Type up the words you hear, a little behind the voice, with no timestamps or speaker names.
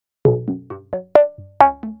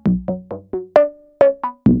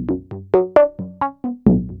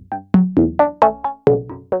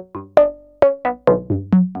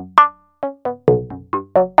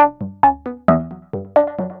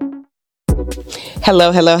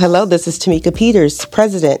Hello, hello, hello. This is Tamika Peters,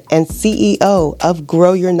 President and CEO of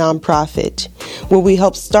Grow Your Nonprofit, where we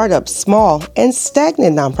help startups, small and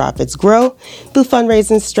stagnant nonprofits grow through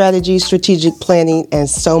fundraising strategies, strategic planning, and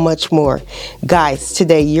so much more. Guys,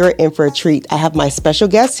 today you're in for a treat. I have my special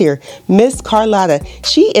guest here, Miss Carlotta.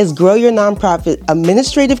 She is Grow Your Nonprofit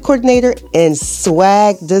Administrative Coordinator and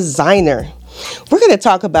Swag Designer. We're going to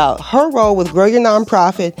talk about her role with Grow Your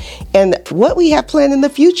Nonprofit and what we have planned in the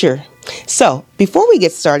future. So, before we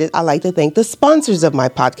get started, I'd like to thank the sponsors of my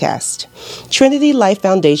podcast. Trinity Life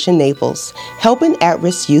Foundation Naples, helping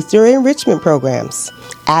at-risk youth through enrichment programs.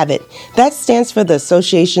 AVID, that stands for the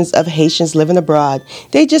Associations of Haitians Living Abroad.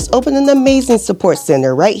 They just opened an amazing support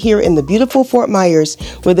center right here in the beautiful Fort Myers,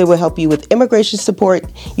 where they will help you with immigration support,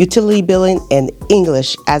 utility billing, and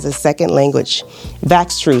English as a second language.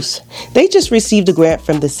 VaxTruth, they just received a grant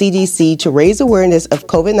from the CDC to raise awareness of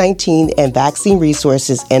COVID-19 and vaccine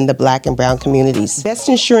resources in the Black and Brown communities. Best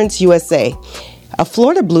Insurance USA, a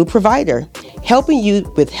Florida Blue provider, helping you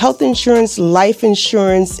with health insurance, life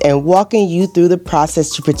insurance, and walking you through the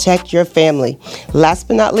process to protect your family. Last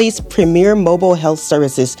but not least, Premier Mobile Health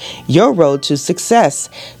Services, your road to success.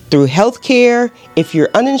 Through healthcare, if you're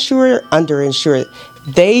uninsured or underinsured,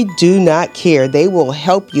 they do not care. They will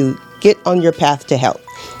help you get on your path to health.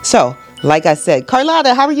 So, like I said,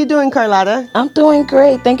 Carlotta, how are you doing, Carlotta? I'm doing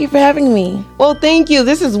great. Thank you for having me. Well, thank you.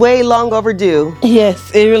 This is way long overdue.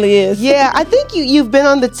 Yes, it really is. Yeah, I think you've been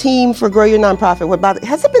on the team for Grow Your Nonprofit.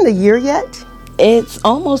 Has it been a year yet? It's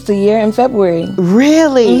almost a year in February.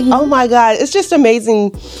 Really? Mm-hmm. Oh my God! It's just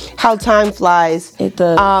amazing how time flies. It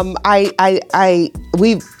does.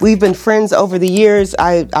 We've been friends over the years.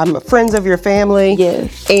 I'm friends of your family.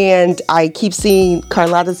 Yes. And I keep seeing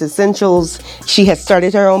Carlotta's Essentials. She has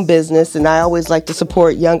started her own business, and I always like to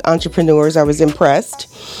support young entrepreneurs. I was impressed.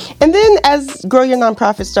 And then as Grow Your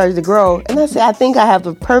Nonprofit started to grow, and I said, I think I have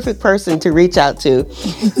the perfect person to reach out to.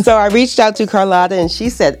 So I reached out to Carlotta, and she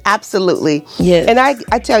said, absolutely. Yes. And I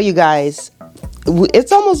tell you guys,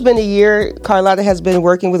 it's almost been a year Carlotta has been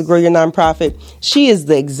working with Grow Your Nonprofit. She is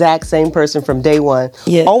the exact same person from day one.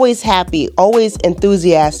 Yes. Always happy, always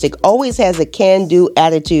enthusiastic, always has a can-do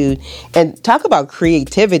attitude. And talk about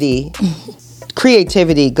creativity.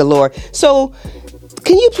 Creativity galore. So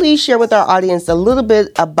can you please share with our audience a little bit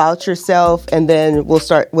about yourself, and then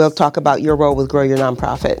we'll talk about your role with Grow Your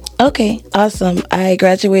Nonprofit. Okay, awesome. I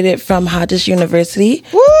graduated from Hodges University.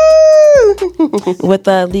 Woo! With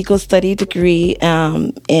a legal study degree,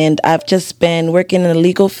 and I've just been working in the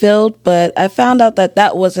legal field, but I found out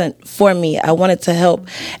that wasn't for me. I wanted to help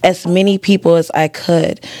as many people as I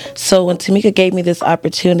could. So when Tamika gave me this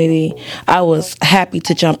opportunity, I was happy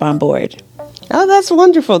to jump on board. Oh, that's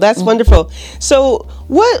wonderful. That's wonderful. So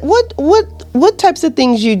what types of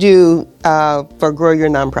things you do for Grow Your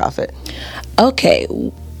Nonprofit? Okay.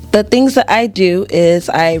 The things that I do is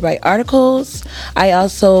I write articles. I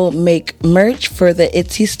also make merch for the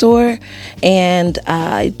Etsy store, and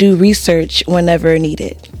I do research whenever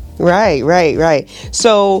needed. Right.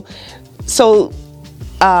 So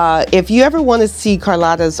if you ever want to see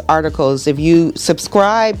Carlotta's articles, if you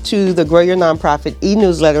subscribe to the Grow Your Nonprofit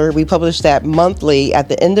e-newsletter, we publish that monthly at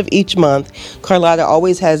the end of each month. Carlotta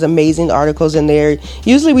always has amazing articles in there.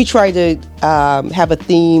 Usually we try to have a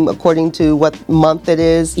theme according to what month it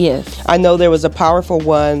is. Yes. I know there was a powerful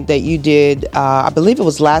one that you did, I believe it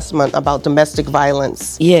was last month, about domestic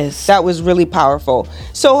violence. Yes. That was really powerful.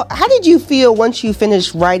 So how did you feel once you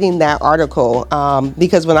finished writing that article?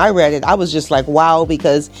 Because when I read it, I was just like, wow,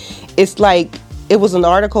 because it's like it was an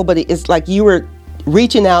article, but it's like you were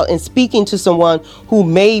reaching out and speaking to someone who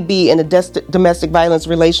may be in a domestic violence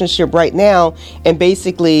relationship right now, and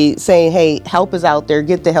basically saying, hey, help is out there,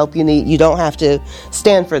 get the help you need. You don't have to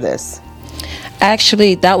stand for this.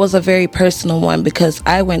 Actually, that was a very personal one because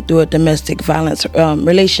I went through a domestic violence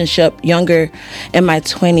relationship younger in my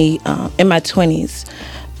 20s.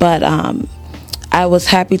 But I was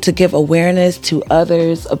happy to give awareness to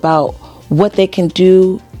others about what they can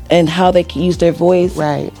do and how they can use their voice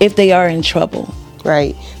if they are in trouble.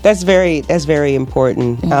 Right. That's very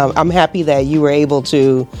important. Mm-hmm. I'm happy that you were able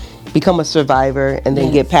to become a survivor and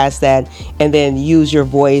then get past that and then use your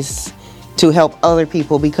voice to help other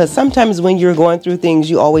people, because sometimes when you're going through things,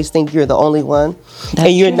 you always think you're the only one.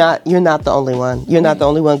 And you're not the only one. You're not the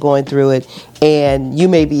only one going through it. and you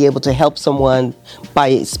may be able to help someone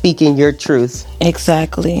by speaking your truth.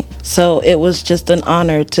 Exactly. So it was just an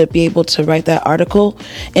honor to be able to write that article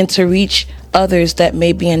and to reach others that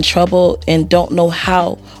may be in trouble and don't know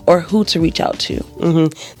how or who to reach out to.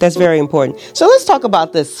 That's very important. So let's talk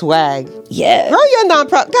about this swag. Yes. Grow Your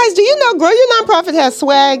Nonprofit. Guys, do you know Grow Your Nonprofit has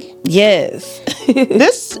swag? Yes.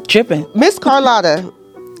 This Tripping. Miss Carlotta,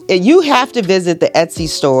 you have to visit the Etsy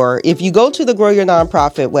store. If you go to the Grow Your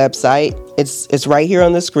Nonprofit website, it's right here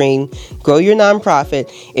on the screen, Grow Your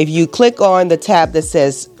Nonprofit. If you click on the tab that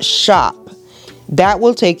says Shop, that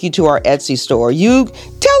will take you to our Etsy store. You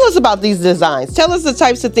tell us about these designs. Tell us the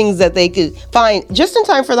types of things that they could find just in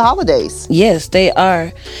time for the holidays. Yes, they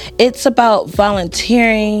are. It's about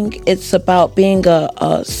volunteering. It's about being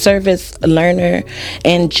a service learner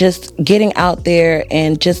and just getting out there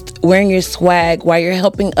and just wearing your swag while you're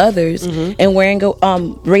helping others and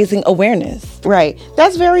raising awareness. Right.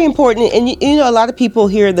 That's very important. And you know, a lot of people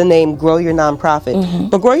hear the name Grow Your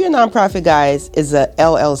Nonprofit. But Grow Your Nonprofit, guys, is a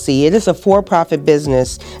LLC. It is a for-profit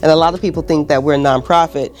business. And a lot of people think that we're a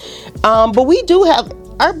nonprofit. But we do have,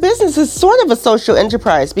 our business is sort of a social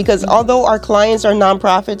enterprise because although our clients are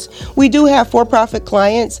nonprofits, we do have for-profit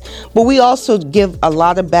clients, but we also give a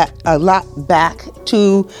lot back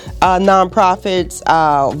to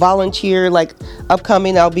nonprofits, volunteer, like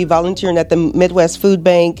upcoming, I'll be volunteering at the Midwest Food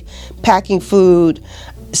Bank, packing food.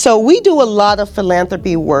 So we do a lot of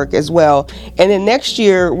philanthropy work as well. And then next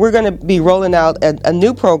year, we're going to be rolling out a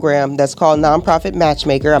new program that's called Nonprofit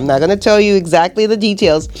Matchmaker. I'm not going to tell you exactly the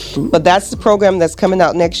details, but that's the program that's coming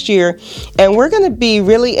out next year. And we're going to be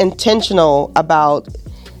really intentional about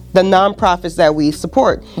the nonprofits that we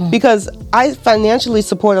support because I financially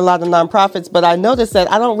support a lot of nonprofits, but I noticed that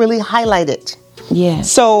I don't really highlight it. Yeah.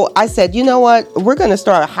 So I said, you know what? We're going to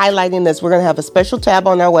start highlighting this. We're going to have a special tab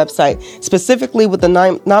on our website, specifically with the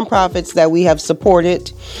nonprofits that we have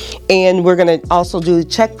supported. And we're going to also do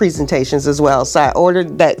check presentations as well. So I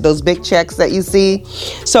ordered those big checks that you see.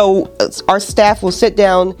 So our staff will sit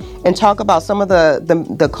down and talk about some of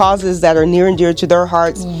the causes that are near and dear to their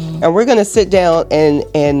hearts. And we're going to sit down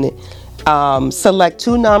and select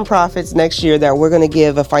 2 nonprofits next year that we're going to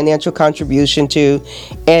give a financial contribution to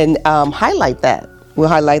and highlight that. We'll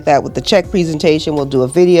highlight that with the check presentation. We'll do a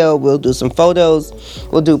video. We'll do some photos.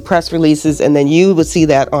 We'll do press releases. And then you will see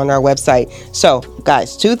that on our website. So,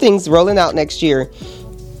 guys, 2 things rolling out next year.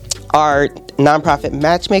 Our nonprofit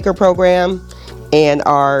matchmaker program and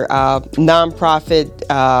our nonprofit,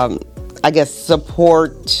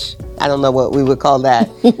 support. I don't know what we would call that,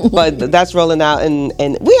 but that's rolling out. And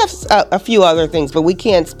we have a few other things, but we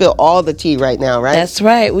can't spill all the tea right now, right? That's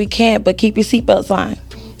right. We can't, but keep your seatbelts on.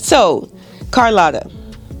 So, Carlotta,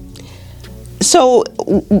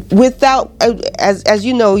 without, as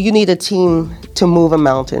you know, you need a team to move a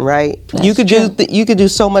mountain, right? That's you could true. you could do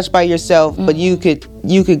so much by yourself, but you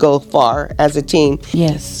could go far as a team.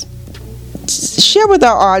 Yes. Share with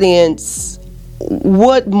our audience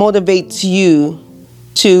what motivates you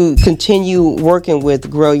to continue working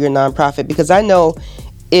with Grow Your Nonprofit, because I know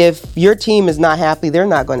if your team is not happy, they're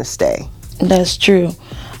not going to stay. That's true.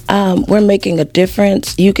 We're making a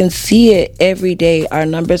difference. You can see it every day. Our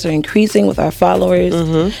numbers are increasing with our followers,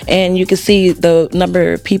 and you can see the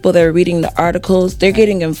number of people that are reading the articles. They're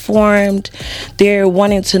getting informed. They're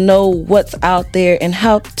wanting to know what's out there and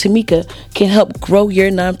how Tamika can help grow your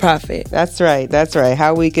nonprofit. That's right. That's right.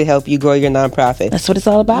 How we can help you grow your nonprofit. That's what it's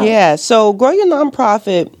all about. Yeah. So Grow Your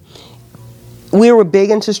Nonprofit, we were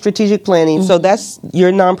big into strategic planning. So that's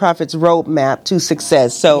your nonprofit's roadmap to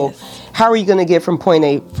success. So how are you going to get from point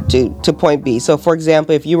A to point B? So, for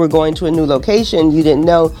example, if you were going to a new location, you didn't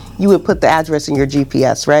know, you would put the address in your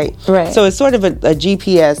GPS, right? Right. So it's sort of a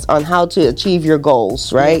GPS on how to achieve your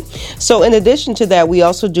goals, right? So in addition to that, we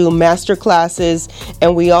also do master classes,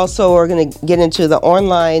 and we also are going to get into the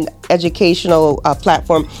online educational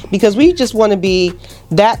platform, because we just want to be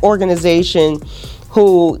that organization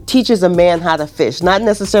who teaches a man how to fish, not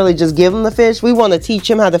necessarily just give him the fish. We want to teach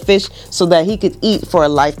him how to fish so that he could eat for a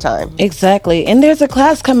lifetime. Exactly. And there's a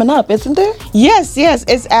class coming up, isn't there? Yes.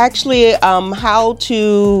 It's actually how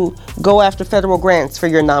to go after federal grants for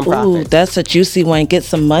your nonprofit. Ooh, that's a juicy one. Get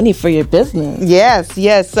some money for your business.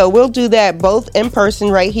 Yes. So we'll do that both in person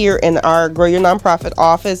right here in our Grow Your Nonprofit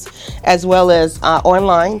office, as well as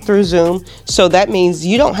online through Zoom. So that means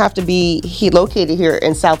you don't have to be located here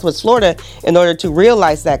in Southwest Florida in order to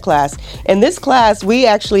realize that class. In this class, we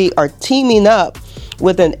actually are teaming up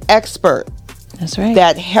with an expert. That's right.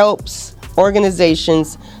 That helps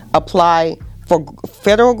organizations apply for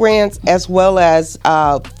federal grants, as well as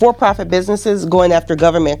for-profit businesses going after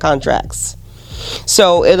government contracts.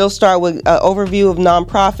 So it'll start with an overview of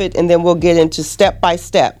nonprofit, and then we'll get into step by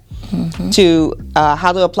step to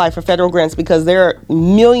how to apply for federal grants, because there are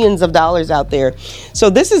millions of dollars out there. So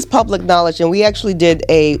this is public knowledge, and we actually did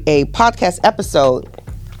a podcast episode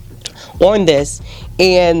on this.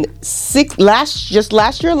 And last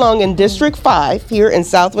year alone in District 5 here in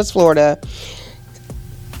Southwest Florida,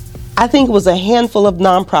 I think it was a handful of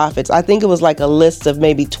nonprofits. I think it was like a list of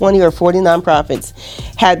maybe 20 or 40 nonprofits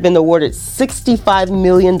had been awarded $65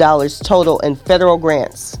 million total in federal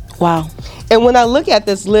grants. Wow. And when I look at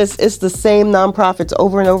this list, it's the same nonprofits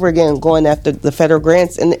over and over again going after the federal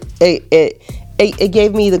grants. And it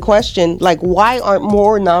gave me the question, like, why aren't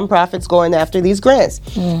more nonprofits going after these grants?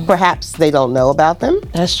 Perhaps they don't know about them.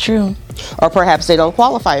 That's true. Or perhaps they don't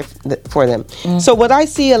qualify for them. So what I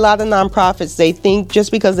see a lot of nonprofits, they think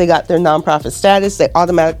just because they got their nonprofit status, they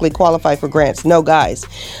automatically qualify for grants. No, guys.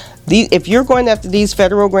 If you're going after these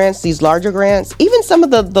federal grants, these larger grants, even some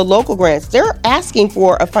of the local grants, they're asking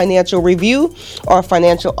for a financial review or a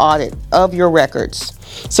financial audit of your records.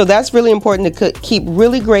 So that's really important to keep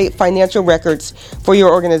really great financial records for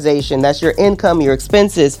your organization. That's your income, your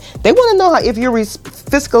expenses. They want to know if you're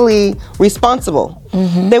fiscally responsible.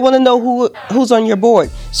 They want to know who's on your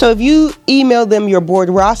board. So if you email them your board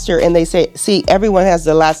roster and they say, see, everyone has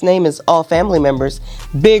the last name is all family members,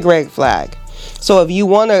 big red flag. So if you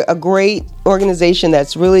want a great organization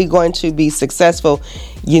that's really going to be successful,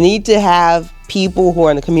 you need to have people who are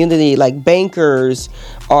in the community, like bankers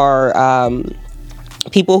or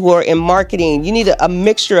people who are in marketing. You need a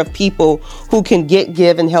mixture of people who can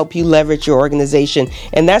give, and help you leverage your organization.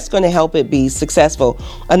 And that's going to help it be successful.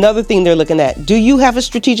 Another thing they're looking at, do you have a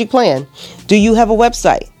strategic plan? Do you have a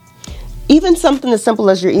website? Even something as simple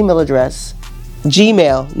as your email address.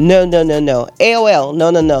 Gmail, no. AOL,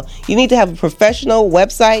 no. You need to have a professional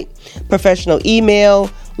website, professional email,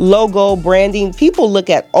 logo, branding. People look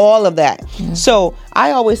at all of that. So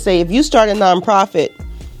I always say, if you start a nonprofit,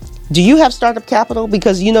 do you have startup capital?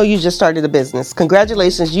 Because you just started a business.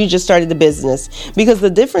 Congratulations, you just started a business. Because the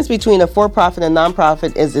difference between a for-profit and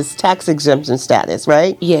nonprofit is its tax exemption status,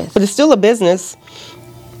 right? Yes. But it's still a business.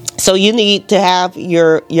 So you need to have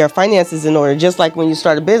your finances in order. Just like when you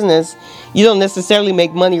start a business, you don't necessarily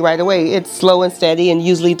make money right away. It's slow and steady, and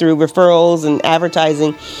usually through referrals and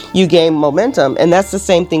advertising, you gain momentum. And that's the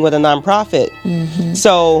same thing with a nonprofit.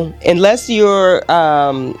 So unless you're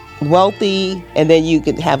wealthy, and then you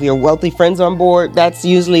could have your wealthy friends on board, that's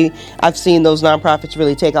usually, I've seen those nonprofits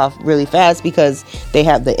really take off really fast because they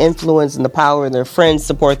have the influence and the power, and their friends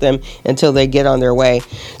support them until they get on their way.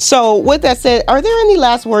 So with that said, are there any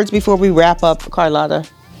last words before we wrap up, Carlotta?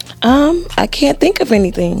 I can't think of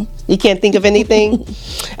anything. You can't think of anything?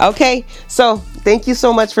 Okay, so thank you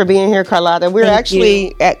so much for being here, Carlotta.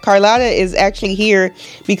 Carlotta is actually here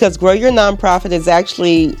because Grow Your Nonprofit is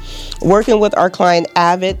actually working with our client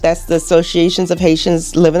AVID. That's the Associations of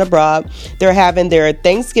Haitians Living Abroad. They're having their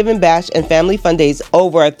Thanksgiving Bash and Family Fun Days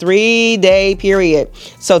over a 3-day period.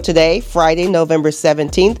 So today, Friday, November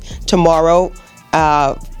 17th, tomorrow,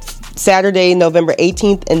 Saturday, November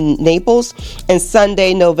 18th in Naples, and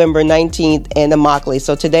Sunday, November 19th in Immokalee.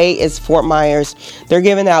 So today is Fort Myers. They're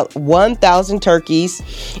giving out 1,000 turkeys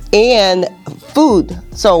and food.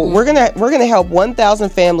 So we're gonna help 1,000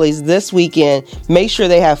 families this weekend make sure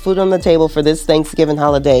they have food on the table for this Thanksgiving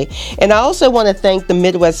holiday. And I also want to thank the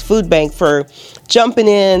Midwest Food Bank for jumping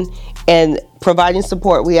in and providing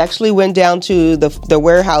support. We actually went down to the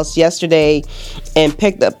warehouse yesterday and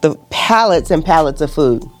picked up the pallets and pallets of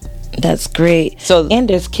food. That's great. And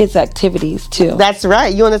there's kids' activities too. That's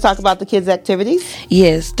right. You want to talk about the kids' activities?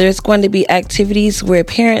 Yes, there's going to be activities where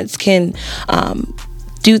parents can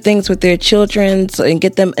do things with their children and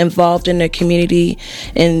get them involved in their community,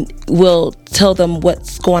 and we'll tell them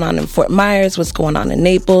what's going on in Fort Myers, what's going on in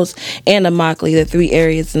Naples, and Immokalee, the 3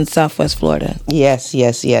 areas in Southwest Florida. Yes.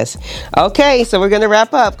 Okay, so we're going to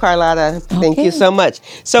wrap up, Carlotta. Thank you so much.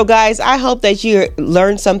 So, guys, I hope that you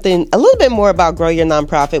learned something, a little bit more about Grow Your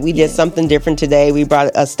Nonprofit. We did something different today. We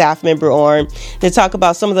brought a staff member on to talk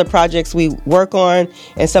about some of the projects we work on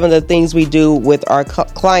and some of the things we do with our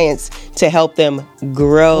clients to help them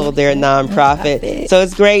grow their nonprofit. So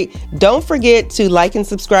it's great. Don't forget to like and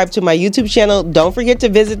subscribe to my YouTube channel. Don't forget to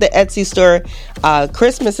visit the Etsy store.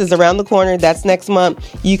 Christmas is around the corner. That's next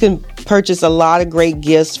month. You can purchase a lot of great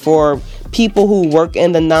gifts for people who work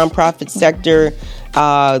in the nonprofit sector.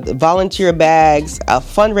 volunteer bags,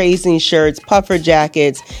 fundraising shirts, puffer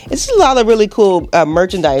jackets. It's a lot of really cool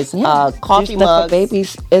merchandise. Coffee there's mugs. Stuff for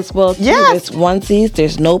babies as well too. Yes. There's onesies,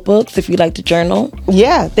 there's notebooks if you like to journal.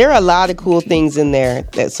 Yeah, there are a lot of cool things in there.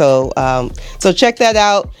 So check that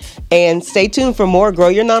out and stay tuned for more Grow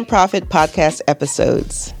Your Nonprofit podcast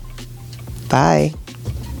episodes. Bye.